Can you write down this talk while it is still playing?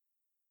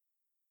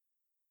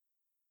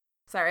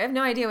Sorry, I have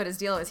no idea what his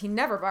deal is. He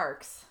never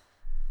barks.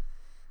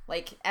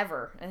 Like,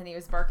 ever. And he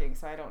was barking,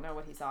 so I don't know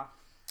what he saw.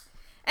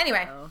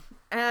 Anyway. No,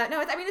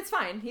 it's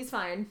fine. He's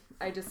fine.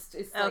 It's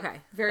like,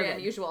 very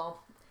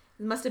unusual.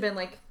 It must have been,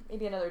 like,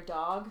 maybe another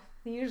dog.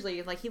 He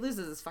usually, like, he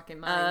loses his fucking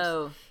mind.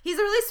 Oh. He's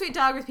a really sweet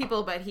dog with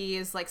people, but he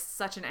is, like,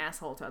 such an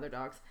asshole to other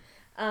dogs.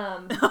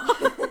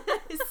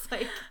 It's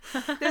like,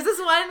 there's this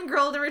one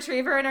golden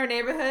retriever in our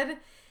neighborhood.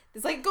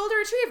 It's like golden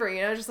retriever,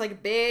 you know, just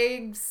like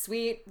big,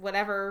 sweet,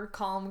 whatever,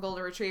 calm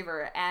golden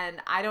retriever.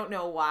 And I don't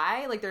know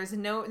why. Like,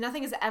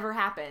 nothing has ever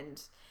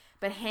happened.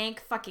 But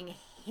Hank fucking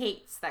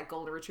hates that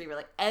golden retriever.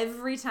 Like,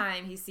 every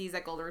time he sees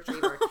that golden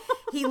retriever,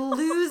 he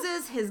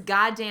loses his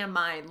goddamn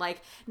mind.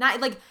 Like, not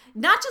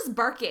just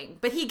barking,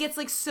 but he gets,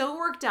 like, so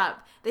worked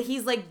up that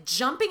he's, like,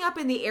 jumping up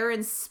in the air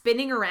and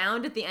spinning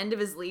around at the end of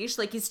his leash.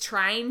 Like, he's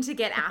trying to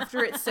get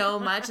after it so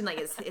much, and, like,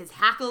 his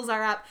hackles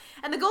are up.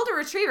 And the golden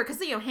retriever,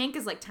 because, you know, Hank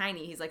is, like,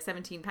 tiny. He's, like,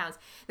 17 pounds.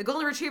 The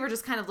golden retriever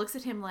just kind of looks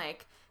at him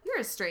like, you're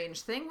a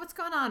strange thing. What's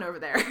going on over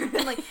there?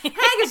 And, like, Hank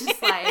is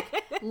just,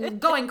 like,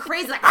 going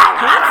crazy. Like,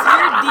 what's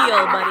your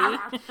deal, buddy?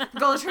 The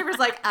golden retriever's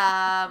like,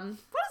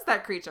 what is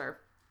that creature?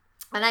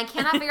 And I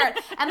cannot figure out.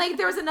 And, like,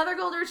 there was another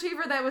golden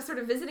retriever that was sort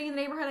of visiting in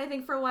the neighborhood, I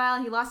think, for a while.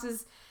 And he lost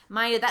his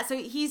mind at that. So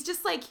he's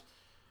just, like,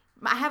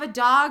 I have a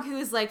dog who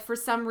is, like, for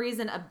some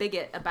reason, a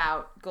bigot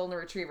about golden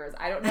retrievers.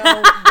 I don't know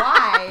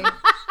why.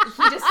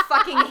 He just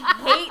fucking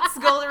hates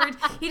golden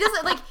retrievers. He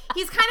doesn't, like,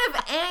 he's kind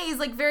of, he's,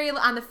 like, very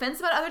on the fence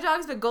about other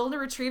dogs, but golden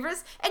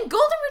retrievers, and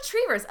golden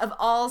retrievers of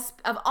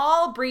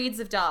all breeds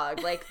of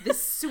dog, like, the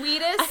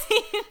sweetest,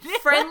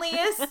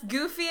 friendliest,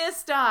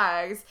 goofiest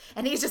dogs.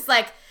 And he's just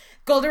like,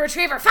 golden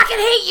retriever, fucking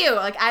hate you!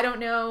 Like, I don't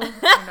know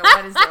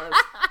what his deal is.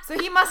 So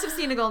he must have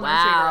seen a golden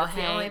retriever. That's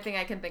the only thing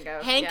I can think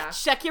of. Hank,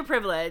 check your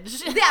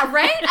privilege. Yeah,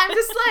 right? I'm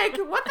just like,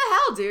 what the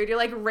hell, dude? You're,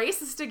 like,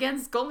 racist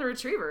against golden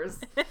retrievers.